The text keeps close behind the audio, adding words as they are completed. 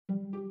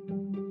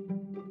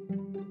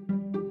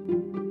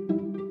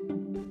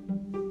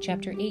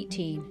Chapter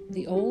 18,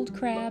 The Old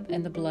Crab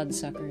and the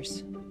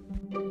Bloodsuckers.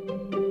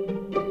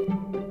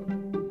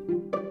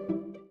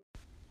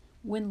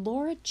 When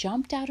Laura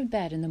jumped out of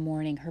bed in the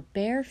morning, her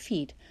bare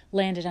feet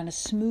landed on a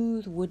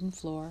smooth wooden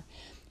floor.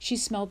 She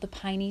smelled the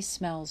piney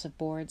smells of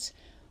boards.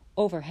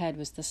 Overhead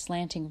was the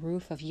slanting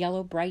roof of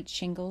yellow bright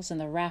shingles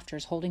and the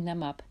rafters holding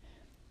them up.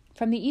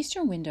 From the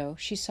eastern window,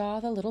 she saw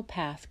the little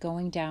path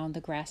going down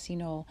the grassy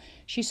knoll.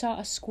 She saw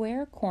a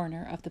square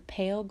corner of the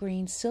pale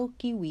green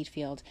silky wheat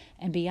field,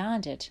 and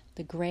beyond it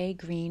the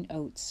gray-green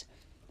oats.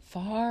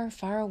 Far,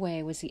 far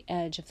away was the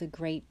edge of the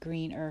great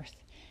green earth,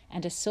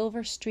 and a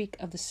silver streak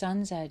of the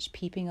sun's edge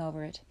peeping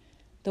over it.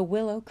 The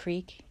willow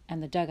creek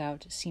and the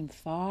dugout seemed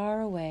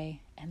far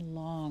away and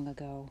long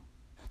ago.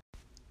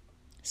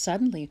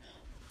 Suddenly,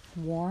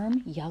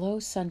 warm yellow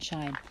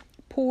sunshine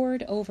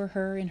poured over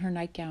her in her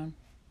nightgown.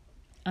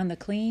 On the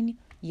clean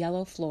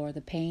yellow floor, the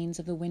panes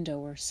of the window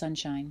were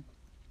sunshine.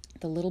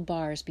 The little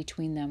bars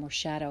between them were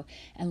shadow,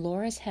 and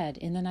Laura's head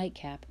in the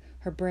nightcap,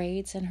 her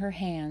braids and her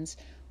hands,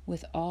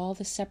 with all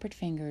the separate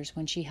fingers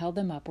when she held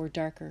them up, were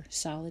darker,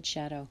 solid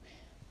shadow.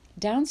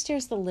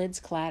 Downstairs the lids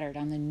clattered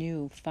on the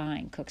new,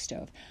 fine cook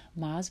stove.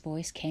 Ma's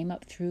voice came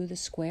up through the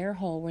square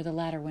hole where the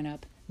ladder went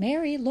up.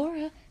 "Mary,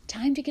 Laura,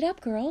 time to get up,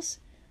 girls."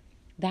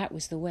 That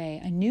was the way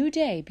a new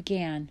day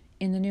began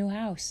in the new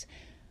house.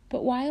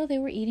 But while they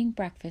were eating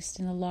breakfast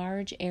in the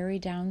large, airy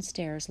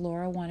downstairs,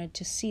 Laura wanted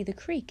to see the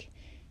creek.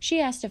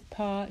 She asked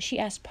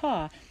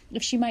Pa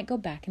if she might go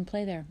back and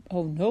play there.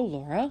 "Oh, no,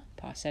 Laura,"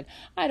 Pa said.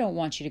 "I don't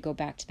want you to go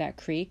back to that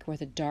creek where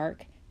the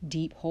dark,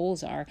 deep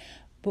holes are.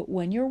 But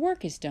when your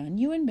work is done,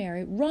 you and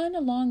Mary run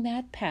along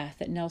that path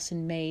that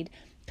Nelson made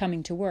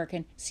coming to work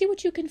and see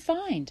what you can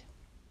find."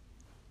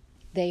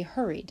 They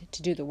hurried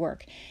to do the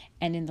work,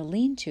 and in the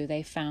lean-to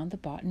they found the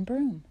boughten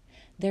broom.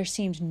 There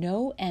seemed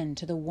no end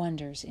to the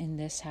wonders in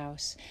this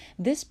house.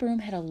 This broom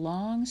had a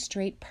long,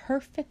 straight,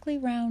 perfectly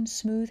round,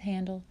 smooth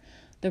handle.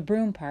 The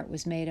broom part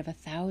was made of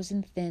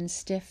 1,000 thin,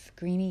 stiff,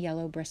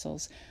 greeny-yellow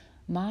bristles.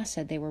 Ma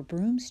said they were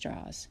broom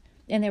straws,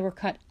 and they were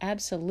cut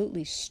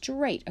absolutely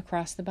straight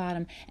across the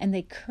bottom, and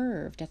they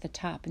curved at the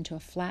top into a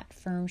flat,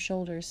 firm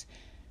shoulders.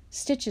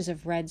 Stitches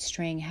of red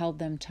string held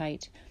them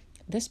tight.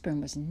 This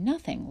broom was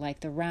nothing like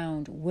the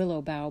round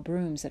willow-bough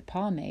brooms that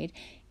Pa made.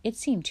 It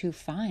seemed too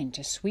fine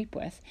to sweep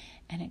with,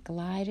 and it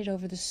glided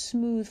over the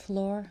smooth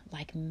floor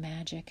like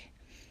magic.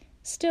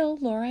 Still,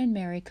 Laura and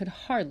Mary could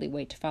hardly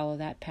wait to follow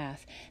that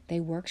path. They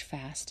worked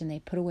fast, and they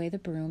put away the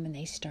broom, and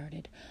they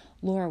started.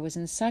 Laura was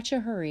in such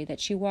a hurry that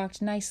she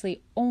walked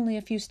nicely only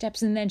a few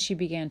steps, and then she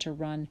began to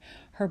run.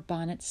 Her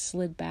bonnet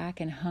slid back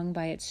and hung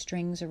by its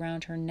strings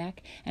around her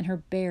neck, and her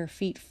bare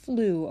feet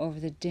flew over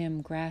the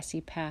dim,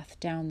 grassy path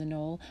down the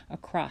knoll,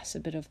 across a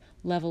bit of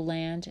level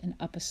land and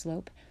up a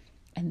slope.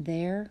 And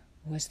there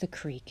was the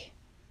creek.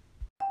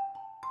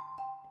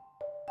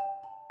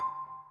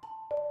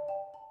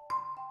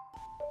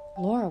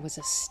 Laura was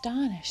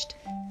astonished.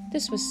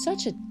 This was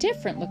such a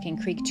different-looking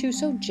creek, too,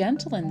 so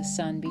gentle in the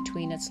sun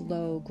between its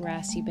low,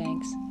 grassy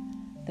banks.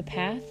 The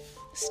path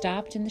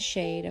stopped in the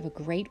shade of a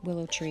great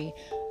willow tree.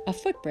 A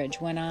footbridge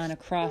went on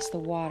across the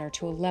water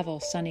to a level,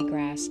 sunny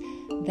grass.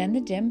 Then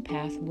the dim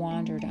path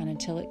wandered on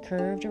until it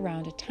curved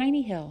around a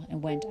tiny hill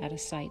and went out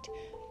of sight.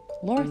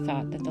 Laura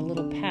thought that the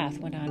little path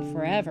went on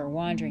forever,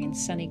 wandering in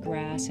sunny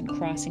grass and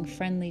crossing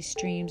friendly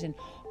streams and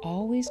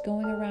always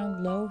going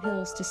around low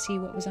hills to see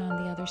what was on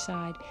the other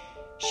side.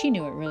 She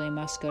knew it really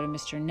must go to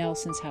Mr.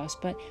 Nelson's house,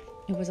 but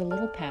it was a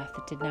little path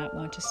that did not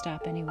want to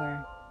stop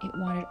anywhere. It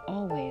wanted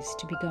always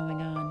to be going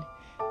on.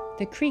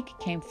 The creek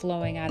came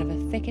flowing out of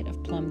a thicket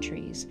of plum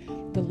trees.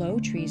 The low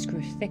trees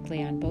grew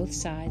thickly on both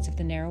sides of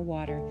the narrow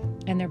water,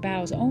 and their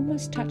boughs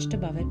almost touched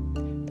above it.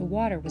 The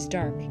water was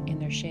dark in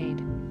their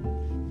shade.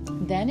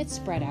 Then it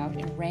spread out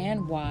and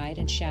ran wide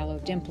and shallow,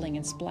 dimpling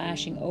and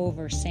splashing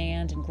over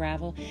sand and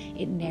gravel.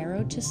 It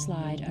narrowed to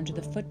slide under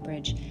the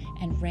footbridge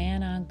and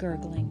ran on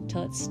gurgling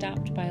till it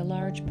stopped by a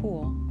large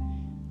pool.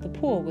 The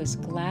pool was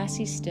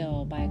glassy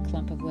still by a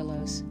clump of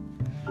willows.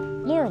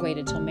 Laura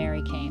waited till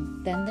Mary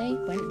came. Then they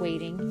went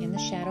wading in the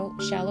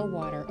shallow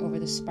water over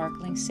the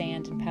sparkling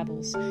sand and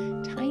pebbles.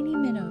 Tiny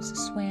minnows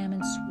swam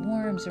in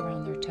swarms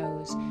around their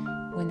toes.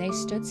 When they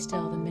stood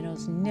still, the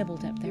minnows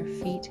nibbled at their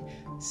feet.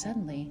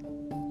 Suddenly,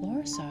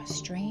 Laura saw a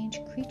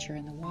strange creature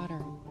in the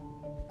water.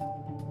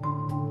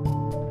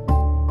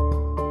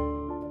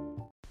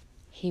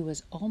 He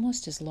was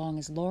almost as long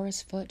as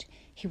Laura's foot.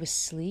 He was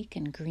sleek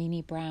and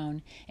greeny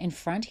brown. In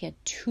front he had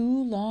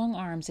 2 long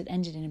arms that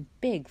ended in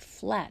big,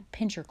 flat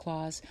pincher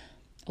claws.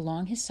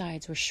 Along his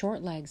sides were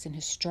short legs, and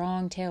his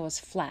strong tail was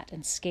flat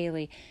and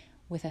scaly,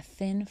 with a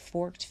thin,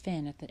 forked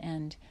fin at the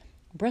end.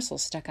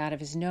 Bristles stuck out of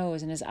his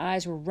nose, and his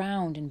eyes were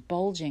round and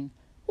bulging.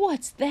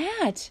 "What's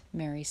that?"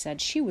 Mary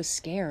said. She was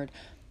scared.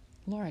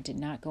 Laura did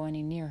not go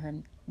any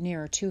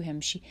nearer to him.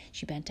 She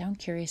bent down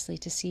curiously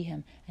to see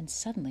him, and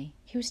suddenly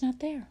he was not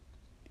there.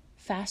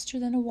 Faster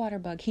than a water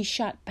bug, he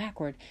shot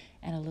backward,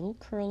 and a little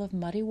curl of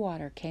muddy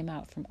water came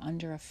out from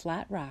under a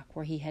flat rock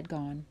where he had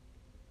gone.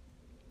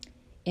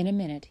 In a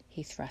minute,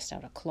 he thrust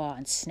out a claw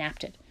and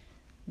snapped it.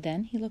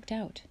 Then he looked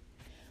out.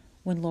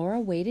 When Laura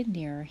waded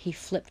nearer, he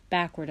flipped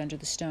backward under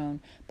the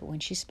stone, but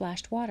when she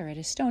splashed water at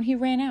his stone, he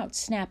ran out,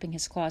 snapping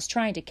his claws,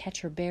 trying to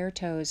catch her bare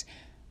toes.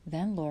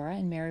 Then Laura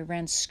and Mary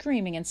ran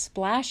screaming and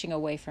splashing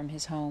away from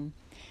his home.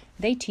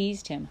 They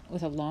teased him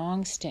with a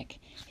long stick.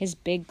 His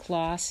big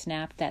claw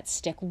snapped that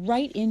stick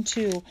right in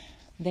two.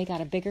 They got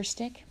a bigger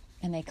stick,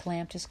 and they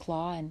clamped his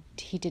claw, and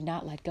he did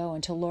not let go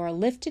until Laura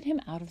lifted him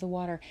out of the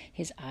water.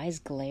 His eyes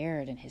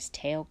glared, and his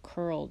tail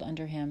curled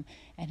under him,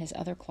 and his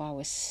other claw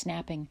was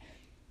snapping.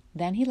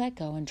 Then he let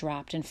go and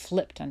dropped and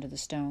flipped under the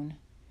stone.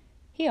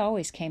 He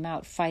always came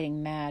out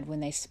fighting mad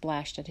when they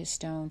splashed at his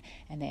stone,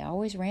 and they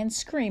always ran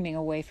screaming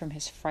away from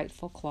his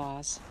frightful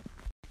claws.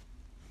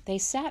 They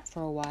sat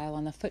for a while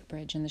on the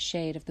footbridge in the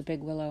shade of the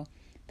big willow.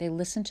 They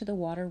listened to the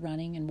water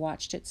running and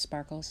watched its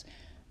sparkles.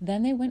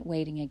 Then they went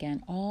wading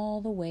again,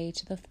 all the way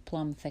to the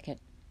plum thicket.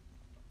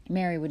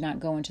 Mary would not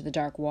go into the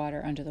dark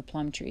water under the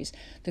plum trees.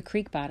 The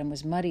creek bottom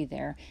was muddy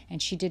there,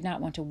 and she did not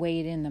want to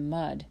wade in the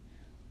mud.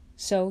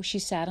 So she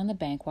sat on the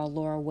bank while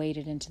Laura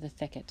waded into the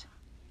thicket.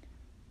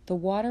 The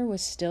water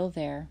was still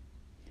there,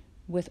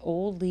 with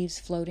old leaves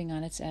floating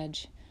on its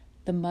edge.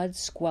 The mud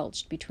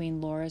squelched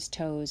between Laura's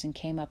toes and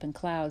came up in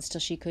clouds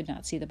till she could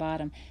not see the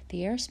bottom.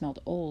 The air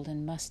smelled old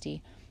and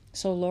musty,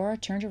 so Laura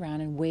turned around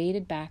and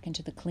waded back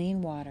into the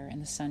clean water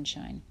and the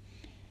sunshine.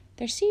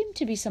 There seemed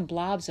to be some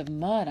blobs of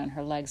mud on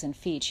her legs and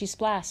feet. She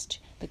splashed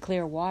the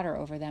clear water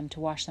over them to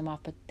wash them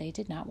off, but they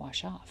did not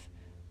wash off.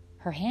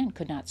 Her hand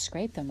could not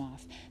scrape them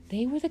off.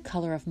 They were the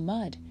color of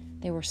mud.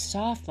 They were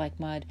soft like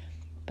mud,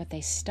 but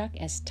they stuck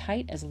as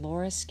tight as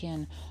Laura's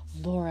skin.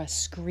 Laura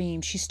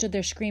screamed. She stood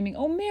there screaming,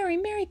 "Oh, Mary,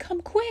 Mary,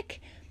 come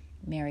quick!"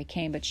 Mary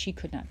came, but she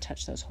could not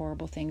touch those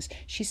horrible things.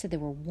 She said they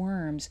were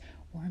worms.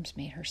 Worms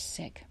made her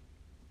sick.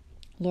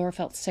 Laura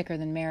felt sicker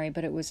than Mary,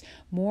 but it was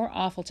more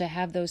awful to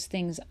have those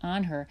things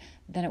on her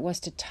than it was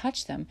to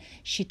touch them.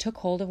 She took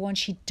hold of one.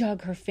 She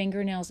dug her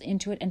fingernails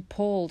into it and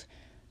pulled.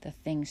 The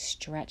thing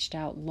stretched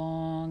out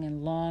long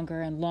and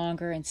longer and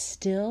longer, and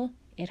still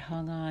it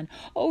hung on.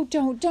 "Oh,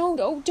 don't,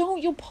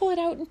 you'll pull it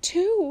out in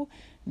two,"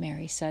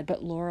 Mary said,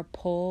 but Laura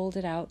pulled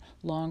it out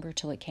longer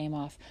till it came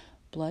off.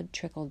 Blood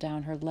trickled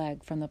down her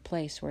leg from the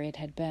place where it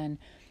had been.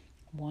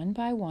 One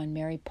by one,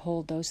 Mary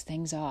pulled those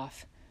things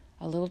off.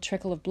 A little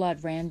trickle of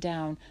blood ran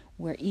down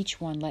where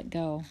each one let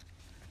go.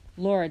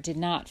 Laura did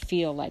not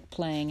feel like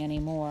playing any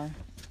more.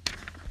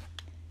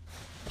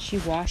 She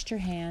washed her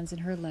hands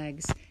and her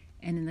legs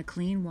and in the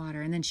clean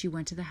water, and then she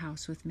went to the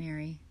house with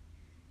Mary.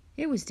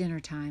 It was dinner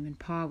time, and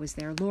Pa was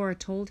there. Laura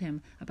told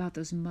him about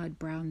those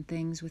mud-brown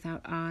things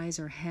without eyes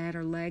or head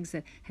or legs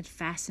that had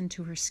fastened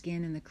to her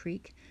skin in the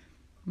creek.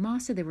 Ma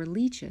said they were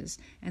leeches,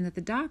 and that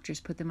the doctors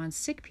put them on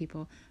sick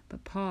people,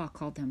 but Pa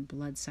called them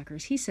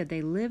bloodsuckers. He said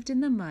they lived in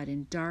the mud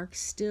in dark,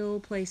 still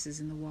places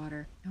in the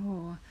water.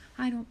 "Oh,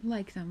 I don't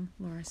like them,"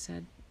 Laura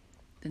said.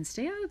 "Then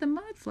stay out of the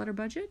mud,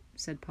 Flutterbudget,"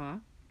 said Pa.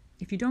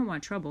 "If you don't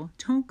want trouble,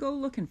 don't go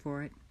looking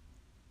for it."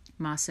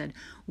 Ma said,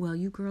 "Well,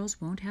 you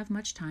girls won't have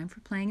much time for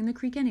playing in the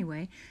creek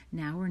anyway.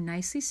 Now we're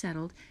nicely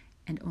settled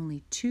and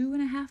only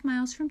 2.5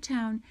 miles from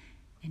town,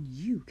 and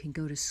you can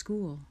go to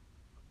school."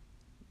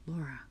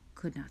 Laura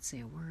could not say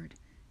a word.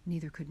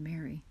 Neither could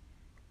Mary.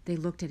 They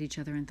looked at each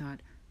other and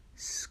thought,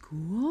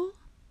 "School?"